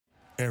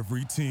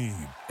Every team,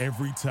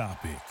 every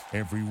topic,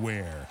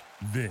 everywhere.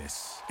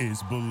 This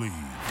is Believe.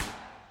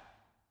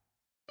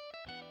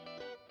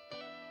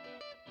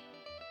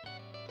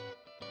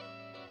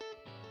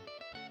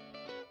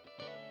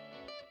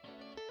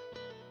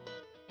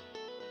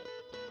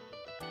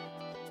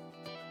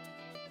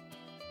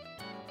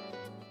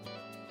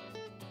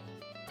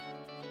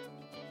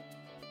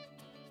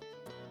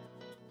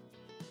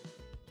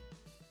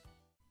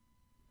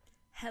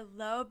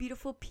 Hello,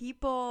 beautiful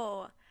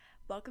people.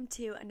 Welcome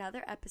to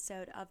another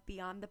episode of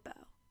Beyond the Bow.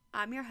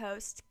 I'm your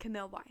host,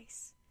 Camille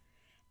Weiss.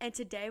 And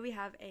today we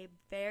have a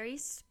very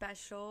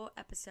special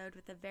episode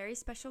with a very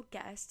special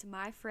guest,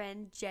 my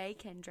friend Jay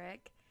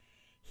Kendrick.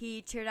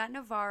 He cheered at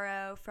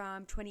Navarro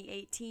from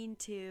 2018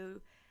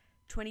 to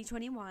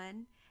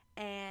 2021,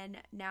 and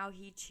now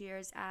he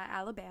cheers at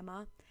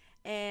Alabama.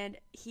 And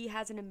he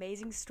has an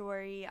amazing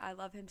story. I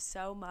love him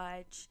so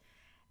much.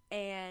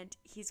 And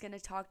he's going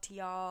to talk to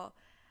y'all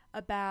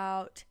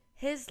about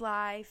his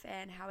life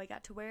and how he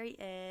got to where he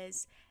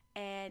is,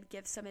 and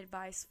give some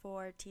advice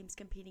for teams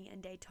competing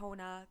in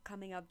Daytona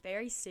coming up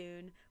very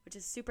soon, which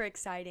is super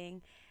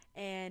exciting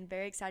and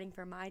very exciting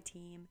for my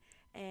team.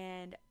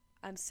 And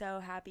I'm so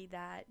happy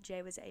that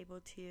Jay was able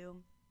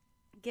to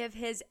give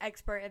his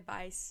expert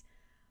advice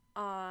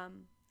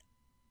on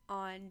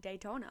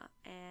Daytona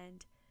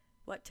and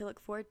what to look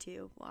forward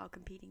to while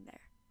competing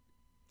there.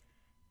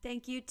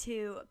 Thank you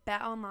to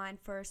BetOnline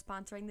for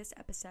sponsoring this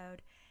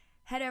episode.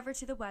 Head over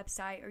to the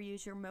website or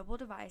use your mobile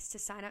device to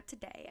sign up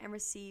today and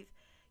receive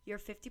your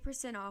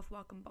 50% off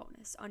welcome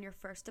bonus on your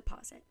first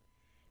deposit.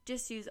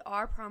 Just use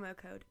our promo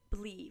code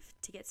BELIEVE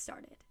to get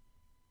started.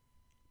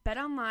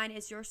 BetOnline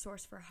is your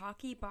source for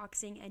hockey,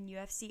 boxing, and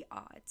UFC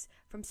odds.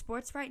 From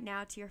sports right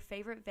now to your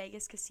favorite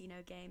Vegas casino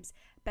games,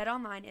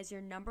 BetOnline is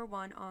your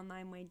 #1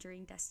 online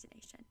wagering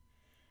destination.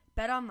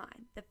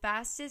 BetOnline, the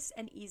fastest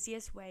and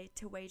easiest way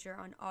to wager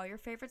on all your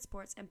favorite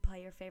sports and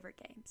play your favorite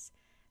games.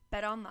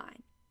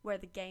 BetOnline, where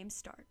the game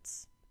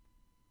starts.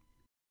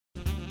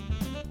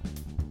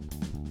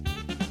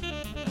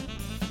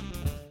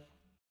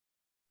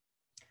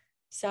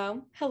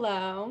 So,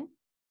 hello.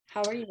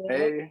 How are you?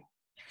 Hey,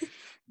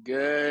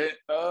 good.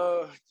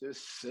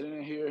 Just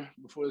sitting here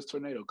before this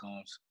tornado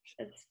comes.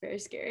 That's very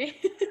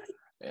scary.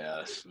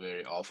 Yeah, it's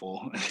very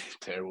awful,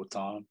 terrible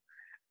time.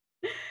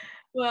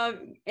 Well,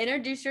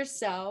 introduce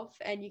yourself,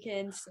 and you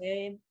can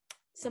say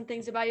some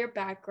things about your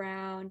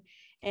background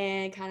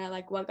and kind of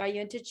like what got you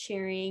into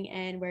cheering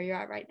and where you're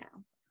at right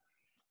now.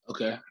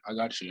 Okay, I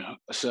got you.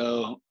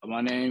 So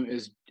my name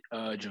is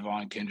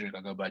Jay Kendrick.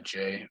 I go by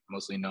Jay,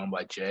 mostly known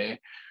by Jay.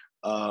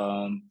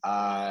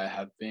 I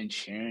have been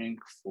cheering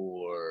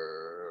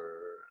for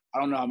I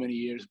don't know how many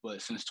years,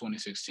 but since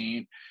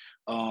 2016.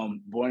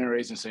 Born and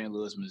raised in St.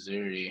 Louis,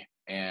 Missouri,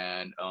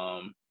 and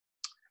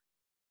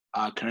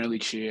I currently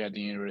cheer at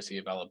the University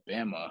of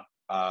Alabama.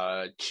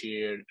 I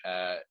cheered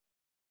at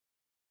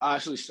I'll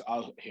just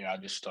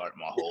start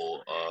my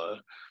whole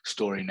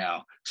story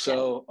now.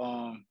 So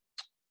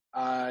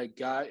I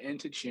got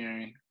into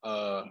cheering.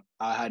 I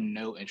had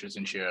no interest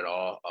in cheer at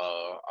all.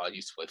 I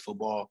used to play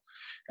football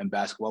and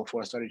basketball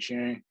before I started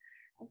cheering.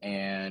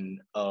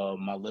 And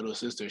my little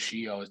sister,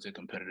 she always did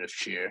competitive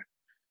cheer.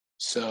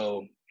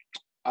 So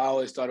I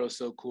always thought it was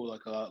so cool,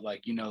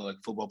 like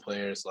football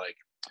players, like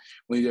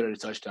when you go to the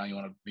touchdown, you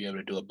want to be able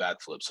to do a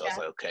backflip. So I was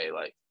like, okay,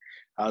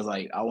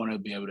 I want to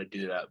be able to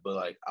do that.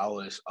 But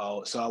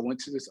so I went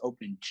to this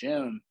open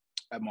gym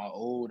at my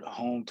old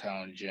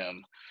hometown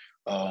gym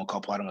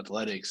called Platinum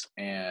Athletics.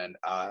 And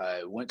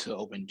I went to the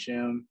open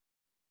gym.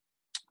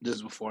 This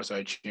is before I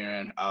started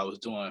cheering. I was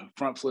doing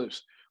front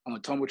flips on the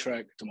tumble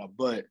track to my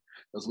butt,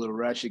 those little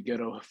ratchet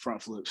ghetto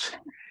front flips.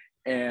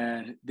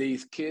 And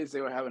these kids,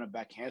 they were having a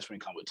back handspring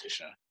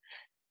competition.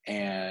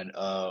 And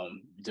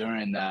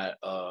during that,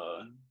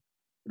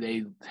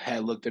 they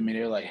had looked at me. They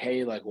were like,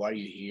 "Hey, like, why are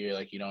you here?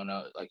 Like, you don't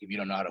know, like, if you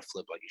don't know how to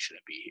flip, like, you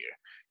shouldn't be here."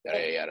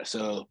 Yada yada.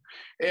 So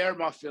it hurt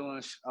my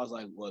feelings. I was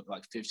like,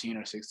 like 15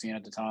 or 16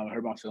 at the time. It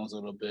hurt my feelings a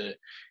little bit,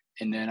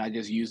 and then I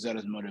just used that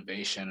as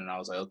motivation. And I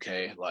was like,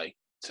 okay, like,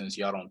 since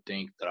y'all don't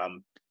think that I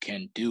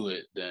can do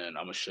it, then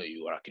I'm gonna show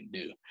you what I can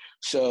do.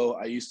 So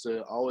I used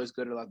to always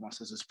go to like my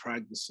sister's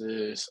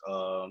practices.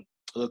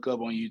 Look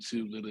up on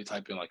YouTube, literally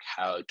type in like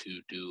how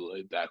to do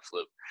a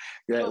backflip.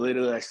 Yeah,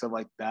 literally like stuff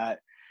like that.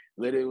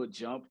 Literally would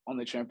jump on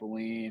the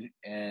trampoline,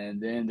 and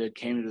then there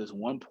came to this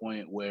one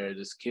point where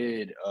this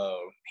kid,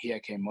 he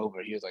had came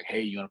over. He was like,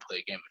 "Hey, you want to play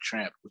a game of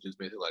tramp?" Which is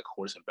basically like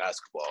horse and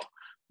basketball,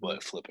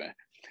 but flipping.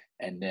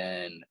 And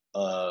then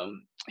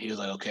he was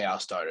like, "Okay, I'll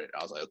start it."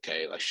 I was like,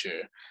 "Okay, like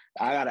sure."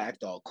 I gotta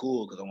act all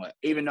cool because I'm like,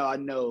 even though I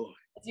know,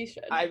 As you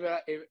should.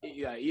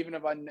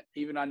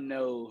 Even I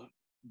know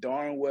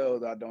darn well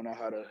that I don't know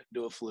how to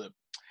do a flip.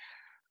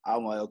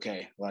 I'm like,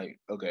 okay,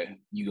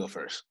 you go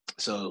first.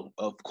 So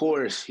of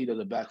course he does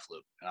a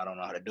backflip, and I don't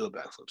know how to do a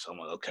backflip. So I'm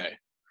like, okay,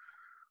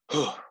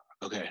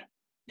 okay,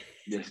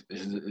 this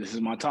is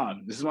my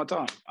time. This is my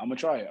time. I'm gonna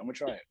try it.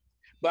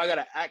 But I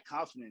gotta act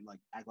confident,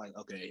 act like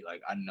okay,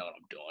 like I know what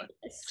I'm doing.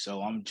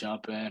 So I'm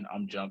jumping,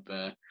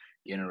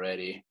 getting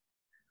ready.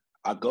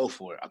 I go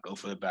for it. I go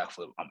for the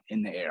backflip. I'm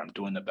in the air. I'm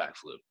doing the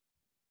backflip.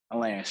 I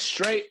land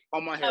straight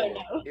on my head.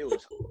 Oh, no. It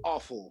was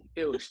awful.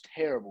 It was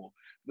terrible.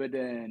 But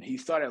then he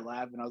started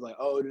laughing. I was like,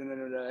 oh,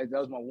 no. That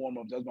was my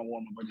warm-up. I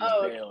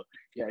just bailed.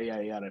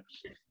 Yada.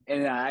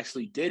 And I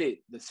actually did it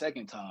the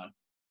second time.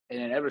 And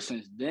then ever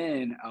since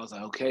then, I was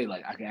like, okay,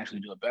 like I can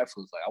actually do a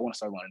backflip. Like I want to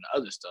start learning the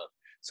other stuff.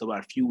 So about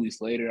a few weeks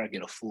later, I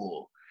get a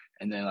full.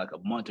 And then like a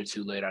month or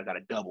two later, I got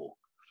a double.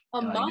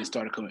 A month? It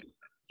started coming.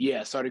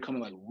 Yeah, it started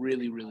coming like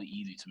really, really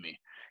easy to me.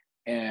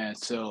 And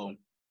so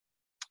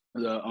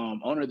the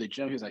owner of the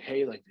gym, he was like,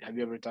 hey, like, have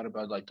you ever thought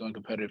about like doing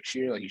competitive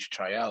cheer? Like, you should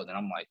try out. And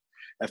I'm like,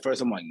 at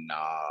first I'm like,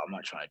 nah, I'm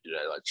not trying to do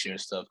that like cheer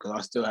stuff, because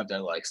I still have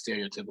that like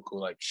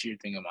stereotypical like cheer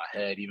thing in my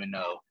head, even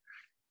though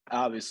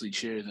obviously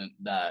cheer isn't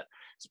that.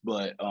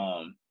 But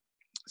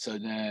so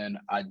then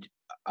I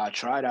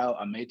tried out.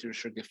 I made the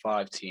restricted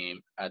 5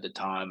 team at the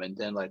time, and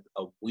then like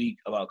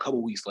about a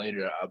couple weeks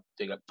later,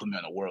 they put me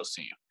on the world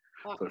team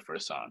for the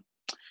first time.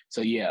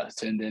 So yeah,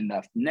 so, and then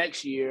the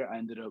next year I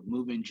ended up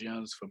moving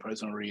gyms for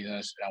personal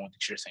reasons. I went to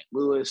Cheer St.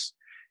 Louis,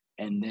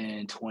 and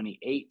then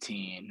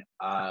 2018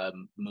 I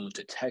moved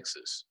to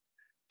Texas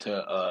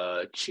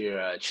to cheer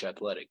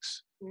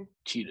Athletics,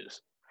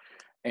 Cheetahs,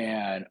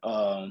 and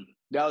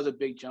that was a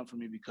big jump for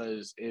me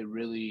because it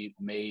really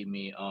made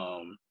me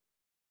I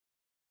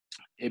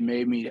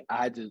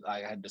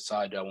had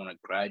decided I want to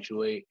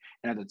graduate,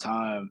 and at the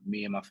time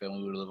me and my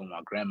family were living with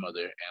my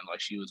grandmother, and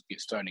like she was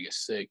starting to get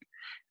sick,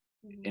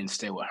 and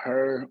stay with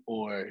her,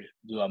 or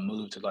do I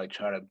move to like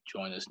try to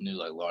join this new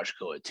like large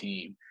co-ed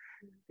team,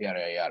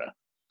 yada.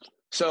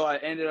 So I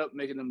ended up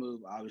making the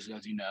move, obviously,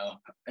 as you know.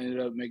 Ended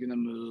up making the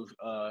move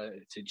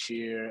to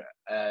cheer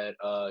at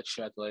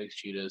Athletics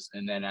Cheetahs,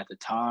 and then at the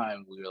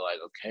time we were like,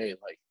 okay,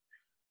 like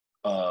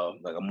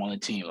I'm on the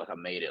team, like I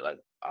made it, like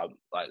I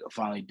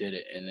finally did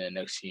it, and then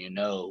next thing you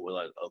know, we're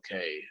like,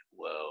 okay,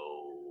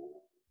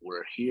 well,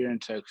 we're here in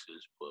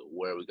Texas, but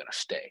where are we gonna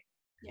stay?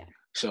 Yeah.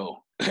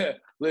 So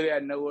literally I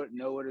had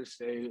nowhere to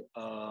stay.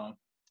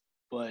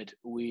 But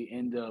we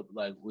ended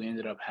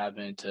up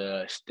having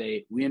to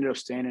stay. We ended up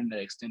staying in the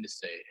extended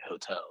stay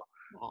hotel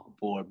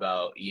for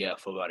about a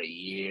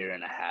year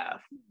and a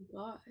half.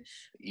 Oh,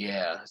 gosh.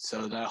 Yeah.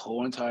 So that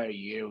whole entire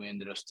year we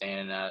ended up staying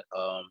in that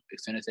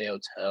extended stay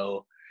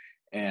hotel.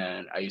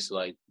 And I used to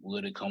like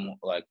literally come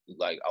like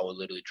I would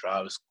literally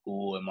drive to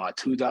school in my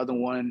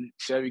 2001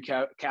 Chevy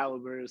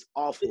Caliber. It's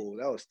awful.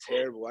 That was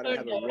terrible. I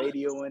didn't have a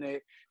radio in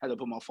it. I had to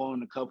put my phone in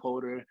the cup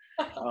holder.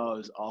 Oh, it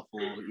was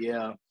awful.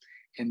 Yeah.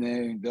 And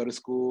then go to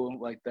school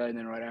like that. And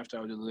then right after,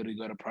 I would just literally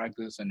go to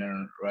practice. And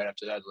then right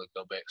after that, like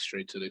go back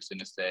straight to the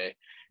extended stay.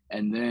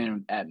 And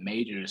then at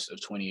majors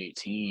of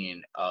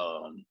 2018,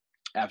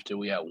 after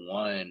we had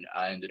won,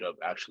 I ended up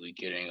actually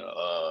getting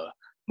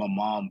my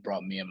mom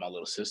brought me and my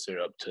little sister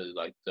up to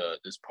like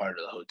this part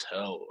of the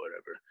hotel or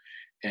whatever,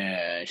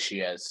 and she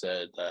had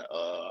said that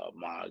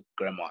my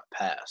grandma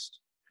passed.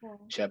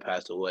 She had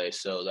passed away,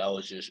 so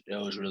it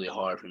was really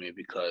hard for me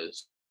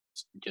because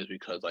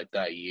like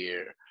that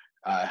year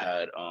I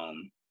had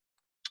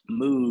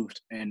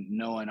moved, and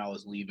knowing I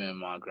was leaving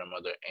my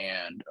grandmother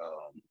and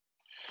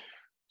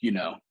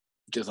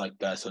just like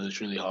that. So it's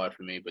really hard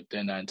for me. But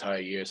then that entire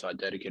year, so I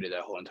dedicated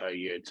that whole entire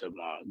year to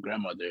my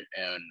grandmother,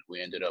 and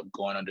we ended up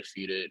going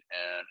undefeated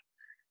and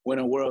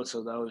winning world.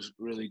 So that was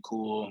really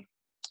cool.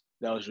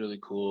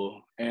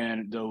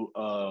 And the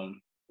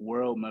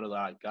world medal that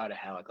I got, it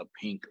had like a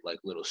pink like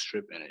little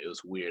strip in it. It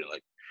was weird.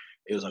 Like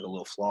it was like a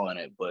little flaw in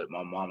it. But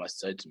my mama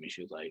said to me,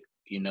 she was like,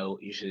 you know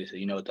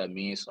what that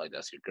means? Like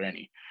that's your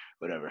granny,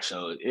 whatever.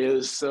 So it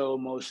was so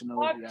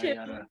emotional.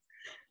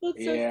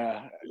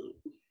 Yeah.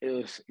 It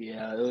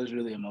was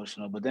really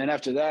emotional. But then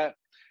after that,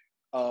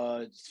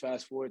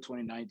 fast forward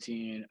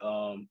 2019,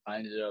 I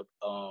ended up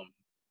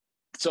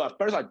so at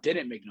first I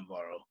didn't make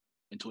Navarro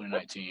in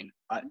 2019.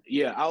 I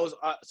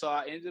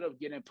ended up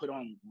getting put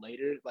on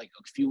later, like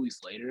a few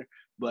weeks later,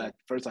 but at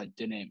first I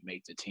didn't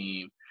make the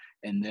team.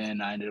 And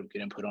then I ended up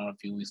getting put on a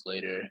few weeks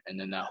later, and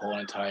then that whole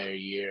entire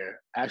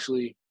year,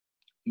 actually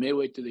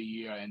midway through the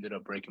year, I ended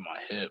up breaking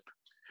my hip.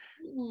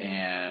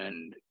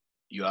 And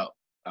you out.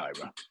 All right,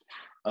 bro.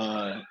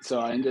 So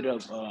I ended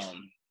up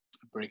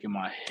breaking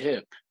my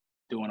hip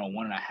doing a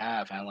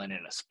 1.5 and landing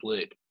in a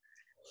split.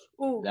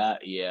 Ooh. That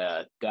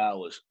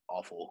was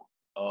awful.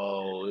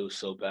 Oh, it was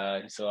so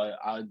bad. So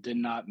I did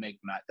not make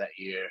MAT that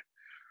year.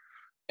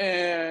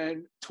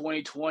 And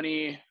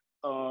 2020,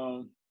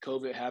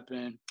 COVID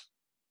happened.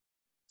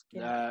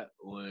 Yeah. That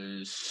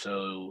was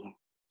so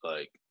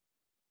like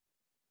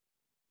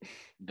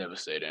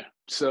devastating.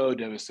 So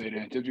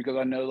devastating. Just because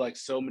I know like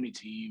so many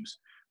teams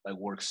like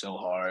work so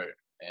hard,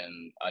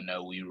 and I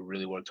know we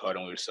really worked hard,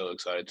 and we were so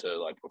excited to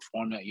like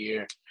perform that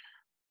year.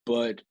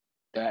 But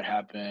that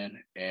happened,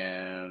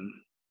 and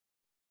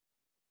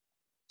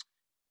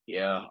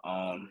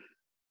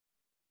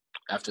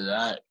after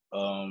that,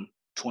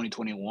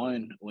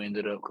 2021, we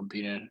ended up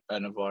competing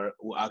at Navarro.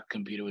 Well, I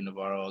competed with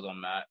Navarro. I was on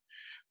MAT.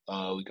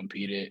 We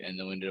competed, and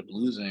then we ended up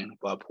losing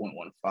by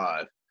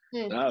 0.15.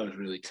 That was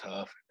really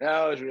tough.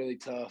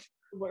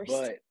 Worst.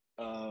 But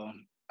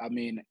I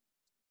mean,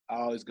 I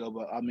always go,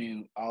 but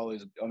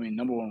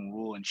number one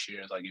rule in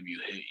cheer is like if you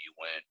hit, you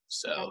win.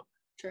 So,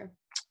 true.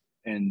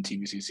 And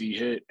TVCC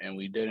hit, and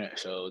we didn't.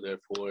 So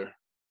therefore,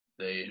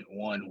 they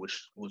won,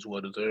 which was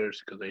well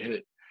deserved because they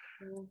hit.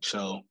 Mm-hmm.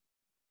 So,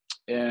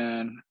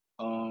 and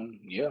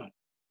yeah,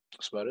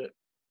 that's about it.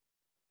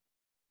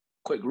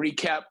 Quick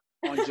recap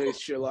on Jay's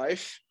cheer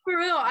life. For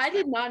real, I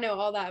did not know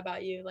all that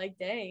about you. Like,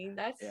 dang,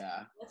 that's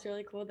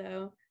really cool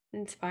though.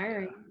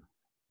 Inspiring.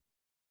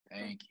 Yeah.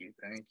 Thank you.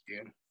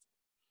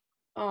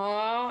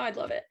 Oh, I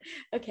love it.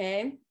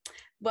 Okay.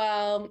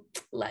 Well,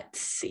 let's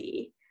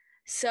see.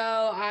 So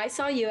I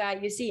saw you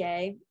at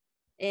UCA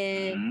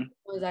in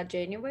was that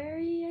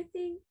January, I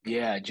think?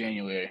 Yeah,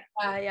 January.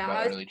 Yeah.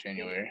 About early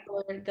January.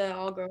 For the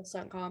all-girls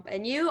stunt comp.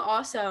 And you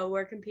also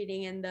were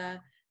competing in the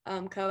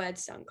co-ed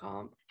stunt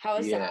comp. How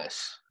was that?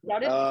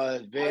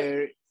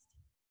 Very.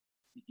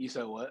 You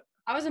said what?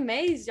 I was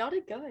amazed. Y'all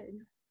did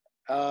good.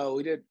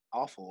 We did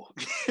awful.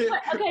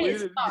 Okay,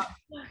 stop.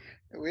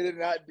 We did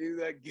not do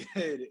that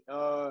good.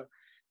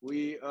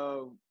 We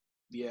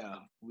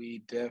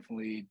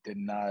definitely did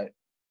not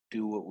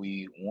do what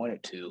we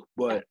wanted to,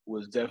 but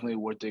was definitely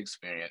worth the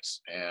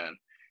experience, and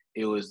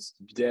it was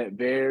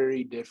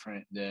very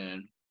different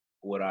than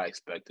what I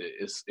expected.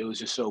 It was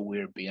just so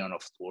weird being on a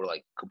floor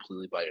like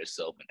completely by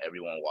yourself and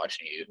everyone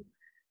watching you.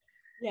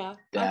 Yeah.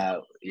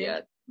 That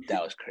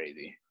was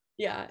crazy.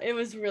 Yeah, it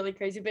was really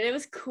crazy, but it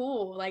was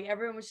cool. Like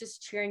everyone was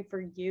just cheering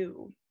for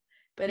you,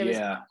 but it was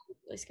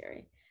really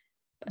scary.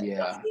 But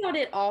y'all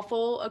did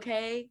awful.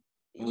 Okay,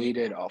 we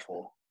did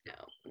awful.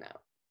 No.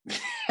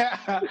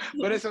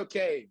 But it's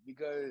okay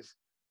because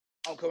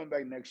I'm coming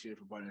back next year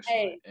for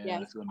punishment,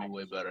 and it's gonna be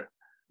way better.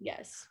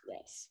 Yes. Yeah,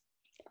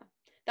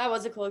 that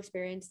was a cool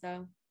experience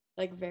though.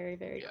 Like very,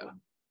 very cool.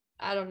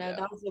 I don't know. Yeah.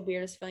 That was the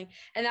weirdest feeling,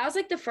 and that was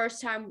like the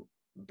first time,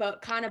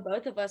 but kind of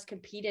both of us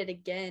competed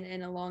again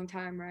in a long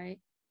time, right?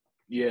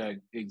 Yeah,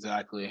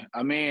 exactly.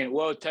 I mean,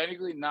 well,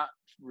 technically not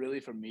really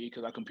for me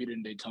because I competed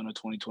in Daytona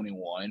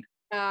 2021.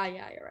 Yeah,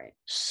 you're right.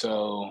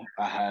 So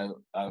I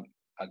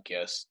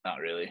guess not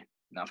really.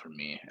 Not for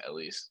me, at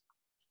least.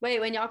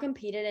 Wait, when y'all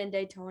competed in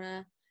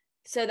Daytona,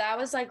 so that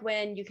was like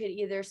when you could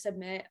either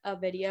submit a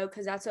video,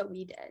 because that's what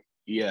we did.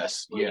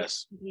 Yes.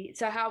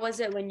 So how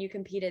was it when you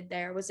competed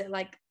there? Was it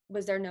like,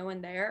 was there no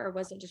one there, or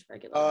was it just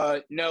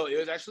regular? No, it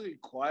was actually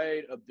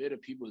quite a bit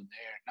of people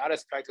there. Not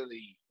as packed as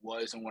it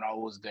was when I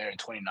was there in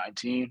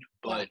 2019,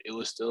 but it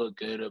was still a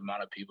good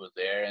amount of people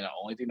there. And the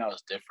only thing that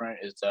was different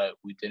is that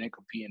we didn't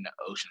compete in the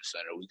Ocean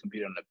Center. We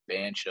competed on the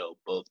band show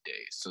both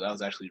days. So that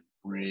was actually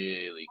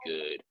really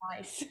good.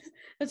 Nice.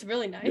 That's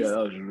really nice. Yeah,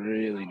 that was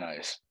really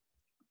nice.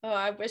 Oh,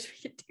 I wish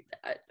we could do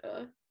that.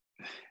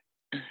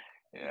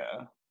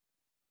 Yeah.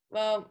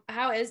 Well,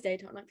 how is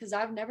Daytona? Because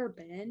I've never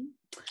been.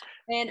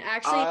 And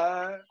actually,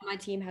 my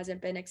team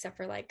hasn't been except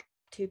for like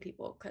 2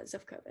 people because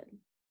of COVID.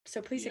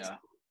 So please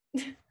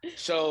explain.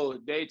 So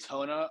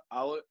Daytona,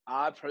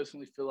 I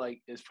personally feel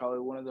like it's probably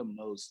one of the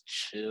most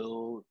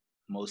chill,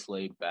 most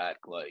laid back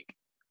like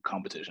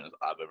competitions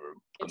I've ever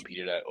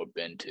competed at or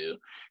been to.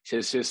 So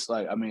it's just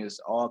like, I mean, it's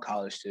all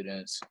college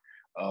students.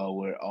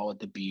 We're all at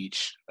the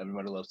beach.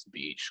 Everybody loves the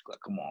beach. Like,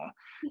 come on.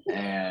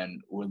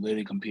 And we're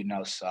literally competing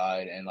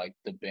outside, and like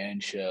the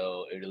band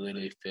show, it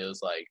literally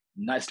feels like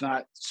it's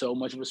not so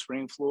much of a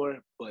spring floor,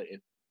 but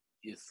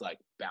it's like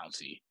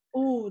bouncy.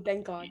 Oh,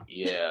 thank God.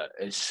 Yeah,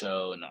 it's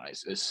so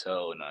nice.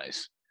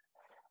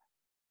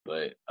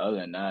 But other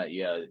than that,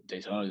 yeah,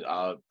 Daytona is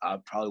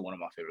probably one of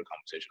my favorite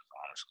competitions,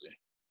 honestly.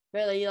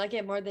 Really? You like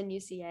it more than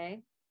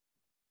UCA?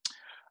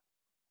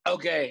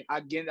 Okay,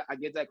 I get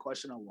that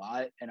question a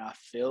lot, and I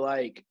feel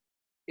like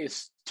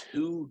it's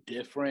two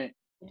different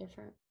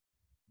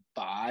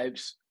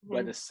vibes, but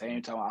at the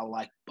same time, I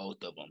like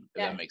both of them.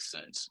 If that makes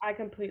sense. I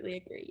completely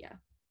agree. Yeah.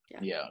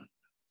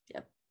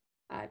 Yep,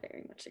 I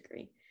very much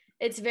agree.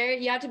 It's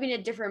you have to be in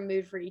a different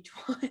mood for each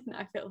one.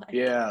 I feel like.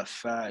 Yeah,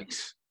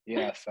 facts.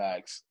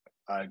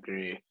 I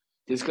agree.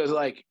 Just because,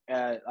 like,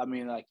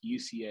 like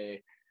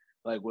UCA,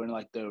 like we're in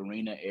like the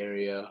arena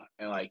area,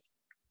 and like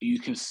you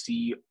can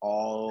see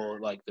all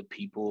like the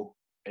people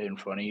in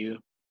front of you.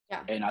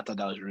 Yeah. And I thought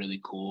that was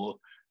really cool.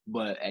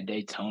 But at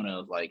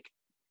Daytona, like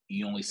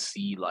you only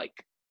see like,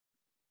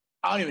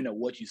 I don't even know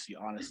what you see,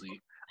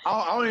 honestly.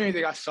 I don't even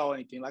think I saw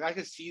anything. Like I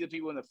could see the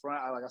people in the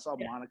front. I saw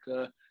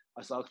Monica.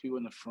 I saw people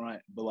in the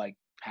front, but like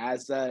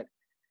past that,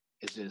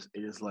 it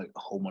is like a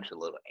whole bunch of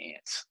little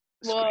ants.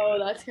 Whoa,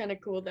 that's kind of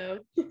cool though.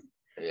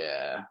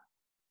 Yeah.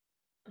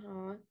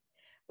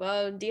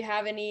 Well, do you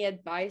have any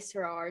advice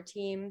for our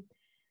team?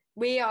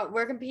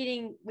 We're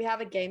competing. We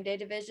have a game day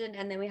division,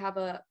 and then we have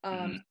a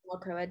small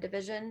co-ed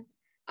division.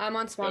 I'm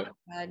on small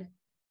co-ed,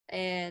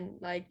 and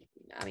like,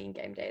 I mean,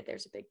 game day,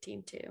 there's a big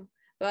team too.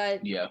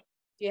 But do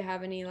you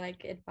have any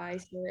like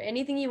advice or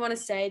anything you want to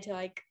say to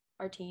like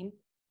our team?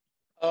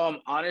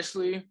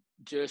 Honestly,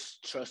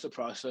 just trust the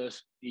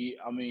process. You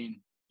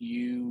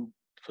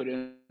put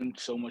in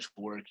so much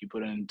work, you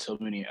put in so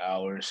many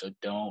hours, so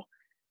don't,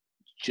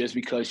 just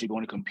because you're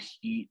going to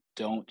compete,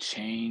 don't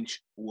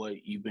change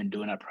what you've been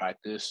doing at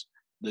practice.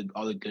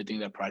 all the good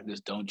things at practice,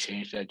 don't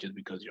change that just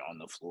because you're on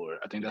the floor.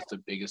 I think that's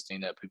the biggest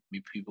thing that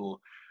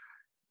people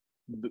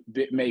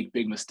make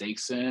big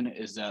mistakes in,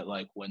 is that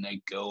like when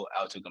they go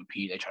out to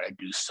compete, they try to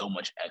do so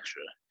much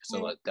extra.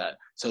 So like that.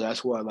 So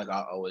that's why like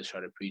I always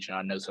try to preach, and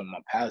I know some of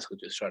my past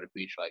coaches try to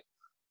preach like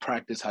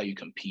practice how you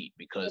compete,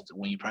 because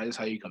when you practice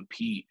how you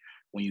compete,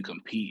 when you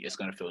compete, it's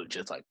gonna feel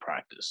just like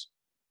practice.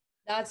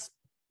 That's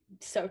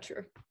so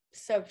true.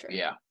 So true.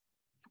 Yeah.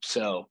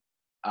 So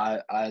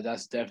I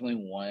that's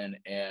definitely one,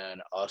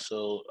 and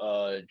also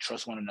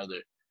trust one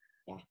another.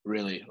 Yeah.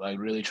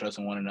 Really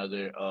trusting one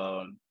another.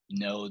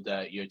 Know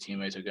that your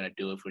teammates are gonna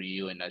do it for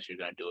you, and that you're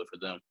gonna do it for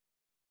them,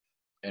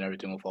 and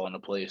everything will fall into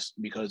place.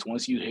 Because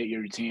once you hit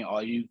your routine,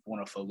 all you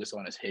want to focus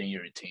on is hitting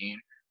your routine.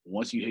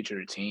 Once you hit your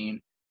routine,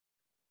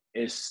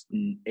 it's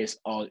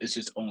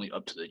just only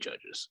up to the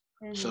judges.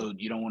 Mm-hmm. So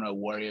you don't want to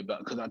worry about,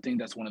 because I think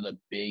that's one of the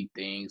big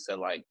things that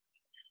like,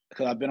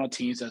 because I've been on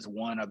teams that's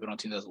won, I've been on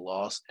teams that's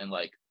lost, and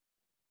like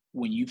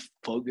when you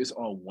focus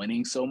on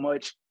winning so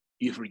much,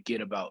 you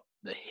forget about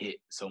the hit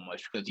so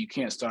much, because you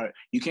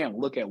can't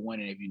look at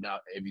winning if you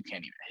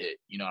can't even hit.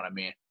 You know what I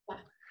mean?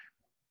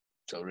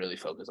 So really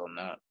focus on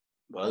that.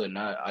 But other than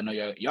that, I know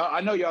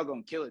y'all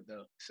gonna kill it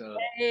though. So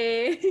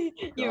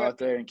go out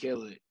there and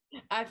kill it.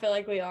 I feel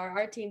like we are.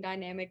 Our team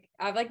dynamic,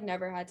 I've like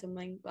never had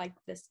something like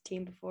this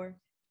team before.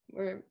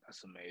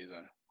 That's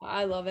amazing.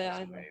 I love it.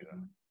 That's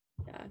amazing.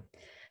 Yeah.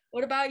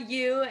 What about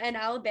you and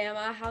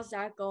Alabama? How's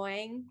that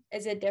going?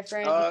 Is it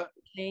different?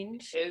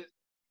 Change?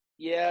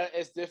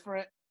 It's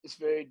different. It's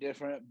very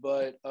different,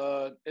 but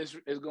it's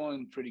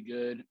going pretty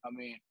good. I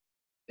mean,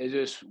 it's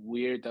just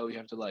weird that we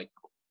have to like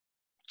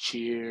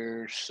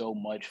cheer so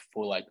much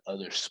for like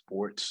other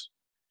sports.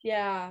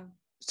 Yeah.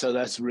 So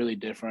that's really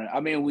different.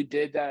 I mean, we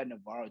did that in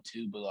Navarro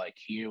too, but like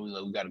here we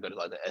got to go to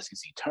like the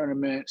SEC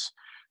tournaments,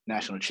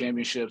 national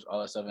championships,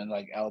 all that stuff. And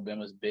like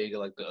Alabama's big at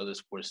like the other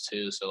sports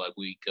too. So like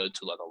we go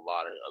to like a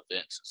lot of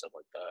events and stuff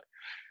like that.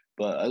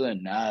 But other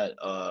than that,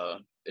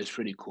 it's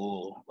pretty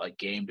cool. Like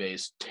game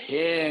days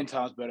 10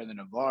 times better than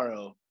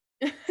Navarro.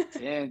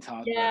 10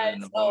 times better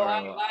than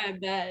Navarro. I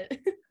bet.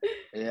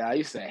 Yeah, I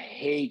used to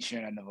hate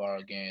cheering at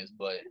Navarro games,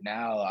 but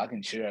now I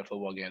can cheer at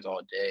football games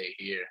all day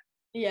here.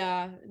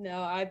 Yeah,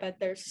 no, I bet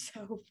they're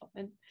so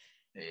fun.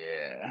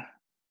 Yeah.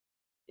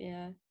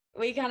 Yeah.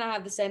 We kind of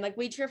have the same. Like,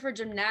 we cheer for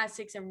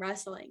gymnastics and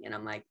wrestling, and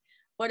I'm like,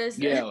 what is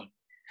this? Yeah.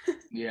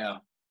 Yeah.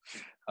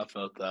 I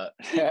felt that.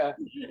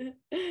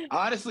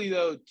 Honestly,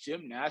 though,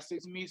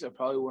 gymnastics meets are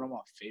probably one of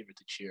my favorite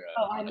to cheer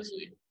at,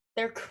 honestly.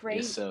 They're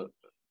crazy.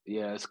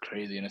 It's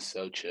crazy, and it's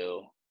so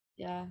chill.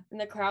 Yeah,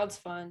 and the crowd's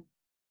fun.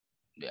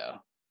 Yeah.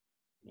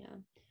 Yeah.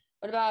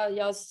 What about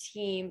y'all's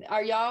team?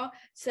 Y'all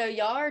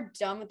are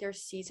done with your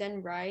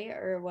season, right?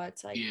 Or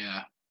what's like?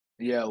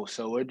 Yeah,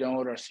 so we're done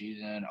with our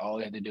season. All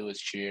we had to do was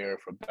cheer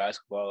for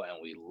basketball,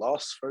 and we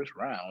lost first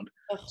round.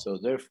 So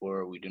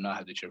therefore, we do not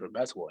have to cheer for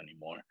basketball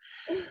anymore.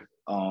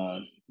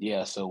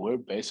 Yeah, so we're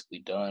basically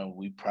done.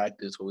 We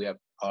practice, we have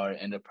our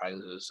end of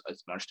practice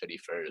is March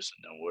 31st,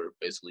 and then we're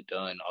basically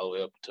done all the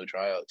way up until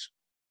tryouts.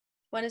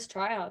 When is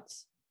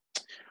tryouts?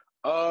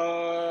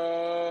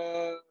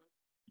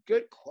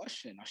 Good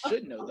question. I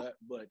should know that,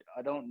 but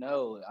I don't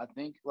know. I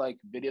think like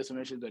video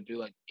submissions are due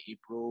like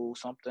April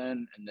something,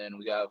 and then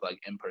we got like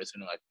in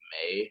person in like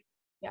May.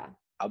 Yeah.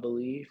 I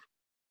believe.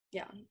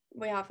 Yeah,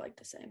 we have like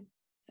the same,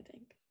 I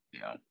think.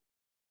 Yeah.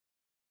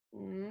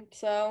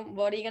 So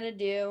what are you gonna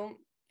do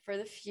for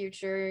the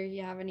future?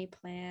 You have any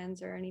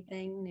plans or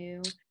anything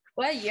new?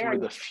 What year are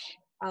you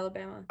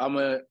Alabama? I'm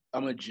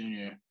a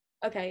junior.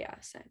 Okay, yeah,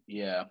 same.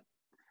 Yeah.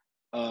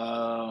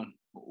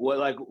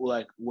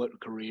 What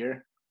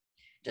career?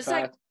 Just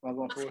like am I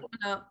going for?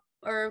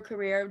 Or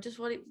career. Just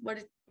what do you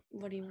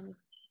want to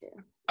do?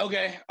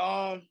 Okay.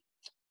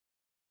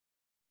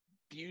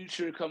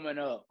 Future coming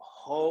up.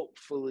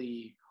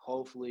 Hopefully,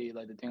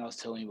 like the thing I was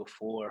telling you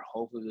before,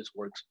 hopefully this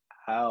works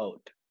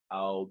out.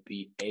 I'll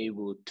be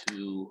able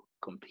to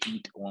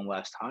compete one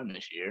last time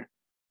this year.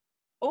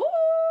 Oh.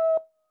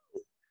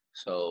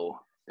 So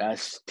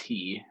that's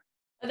T.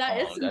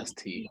 That's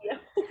T.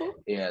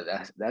 Yeah,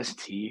 that's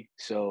T.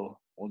 So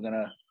we're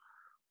gonna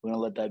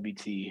let that be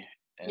T.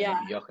 And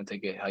y'all can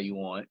take it how you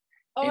want.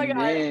 Oh my God.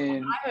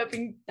 I'm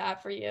hoping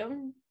that for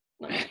you.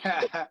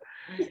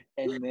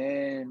 And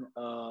then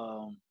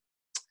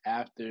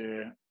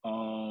after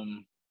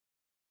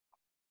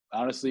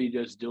honestly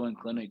just doing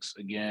clinics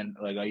again.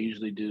 Like I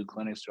usually do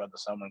clinics throughout the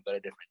summer and go to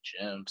different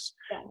gyms.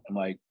 Yeah. And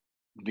like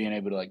being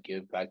able to like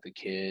give back to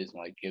kids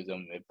and like give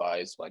them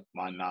advice, like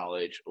my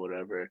knowledge or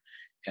whatever,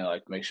 and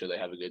like make sure they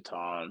have a good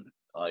time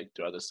like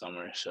throughout the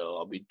summer. So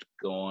I'll be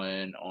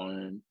going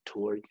on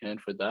tour again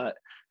for that.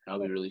 And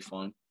that'll be really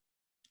fun.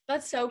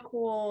 That's so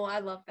cool. I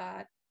love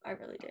that. I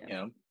really do.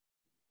 Yeah.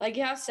 Like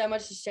you have so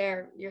much to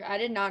share. I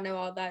did not know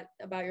all that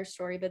about your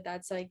story, but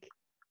that's like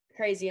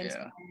crazy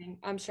inspiring. Yeah.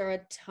 I'm sure a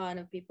ton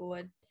of people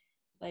would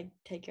like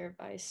take your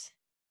advice.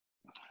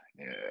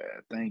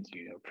 Yeah, thank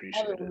you. I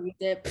appreciate it. Need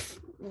it.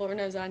 Lord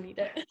knows I need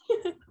it.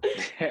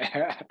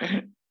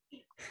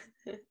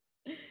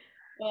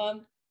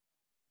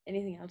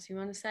 anything else you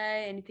want to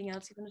say? Anything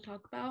else you want to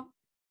talk about?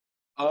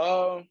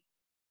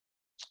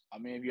 I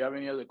mean, if you have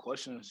any other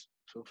questions,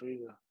 feel free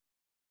to.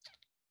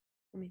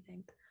 Let me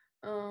think.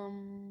 I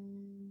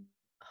don't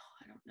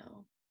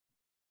know.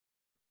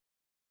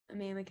 I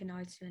mean, we can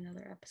always do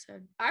another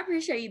episode. I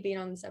appreciate you being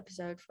on this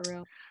episode, for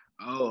real.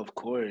 Oh, of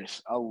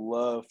course.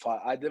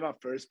 I did my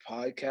first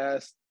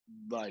podcast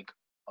like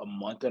a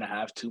month and a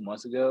half, 2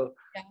 months ago.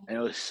 Yeah. And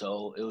it was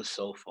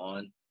so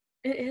fun.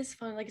 It is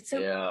fun. Like, it's so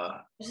cool.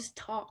 Just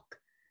talk.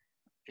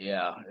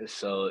 Yeah, it's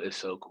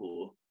so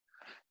cool.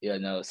 Yeah,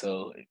 no,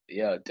 so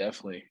yeah,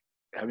 definitely.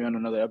 Have me on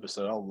another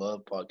episode. I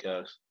love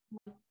podcasts.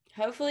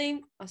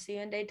 Hopefully, I'll see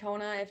you in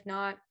Daytona. If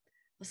not,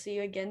 I'll see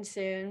you again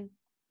soon.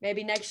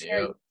 Maybe next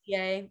year at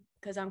NCA,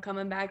 because I'm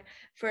coming back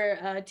for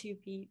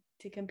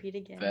to compete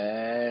again.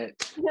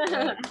 That's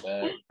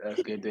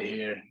good to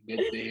hear.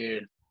 Good to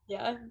hear.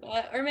 Yeah,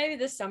 or maybe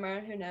this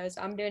summer. Who knows?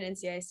 I'm doing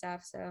NCA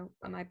staff, so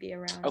I might be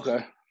around.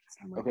 Okay.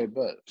 Okay,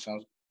 but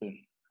sounds good.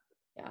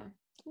 Yeah.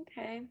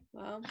 Okay.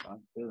 Well,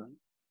 sounds good.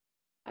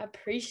 I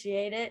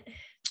appreciate it.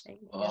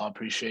 Thank you. I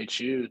appreciate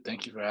you.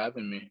 Thank you for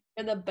having me.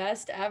 You're the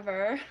best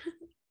ever.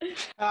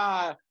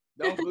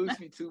 Don't boost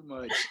me too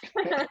much.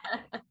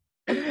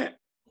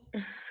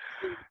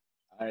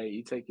 All right,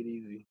 you take it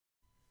easy.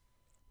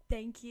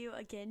 Thank you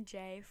again,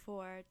 Jay,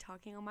 for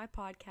talking on my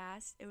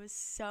podcast. It was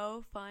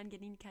so fun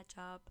getting to catch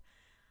up.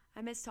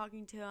 I miss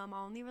talking to him.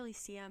 I only really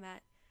see him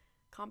at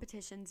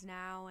competitions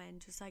now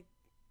and just like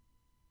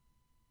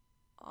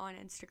on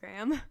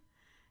Instagram.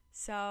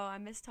 So I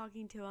miss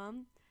talking to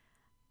him.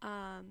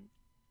 I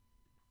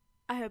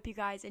hope you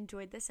guys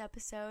enjoyed this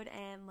episode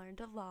and learned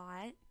a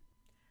lot.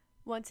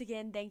 Once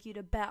again, thank you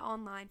to Bet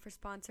Online for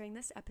sponsoring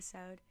this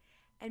episode.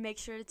 And make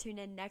sure to tune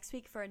in next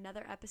week for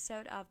another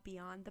episode of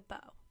Beyond the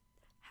Bow.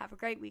 Have a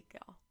great week,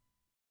 y'all.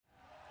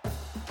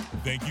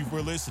 Thank you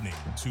for listening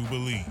to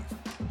Believe.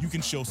 You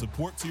can show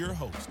support to your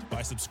host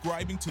by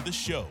subscribing to the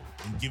show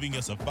and giving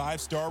us a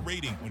 5-star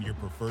rating on your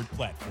preferred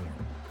platform.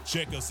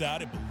 Check us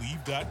out at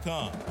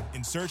Believe.com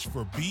and search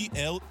for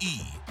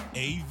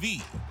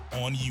BLEAV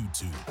on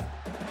YouTube.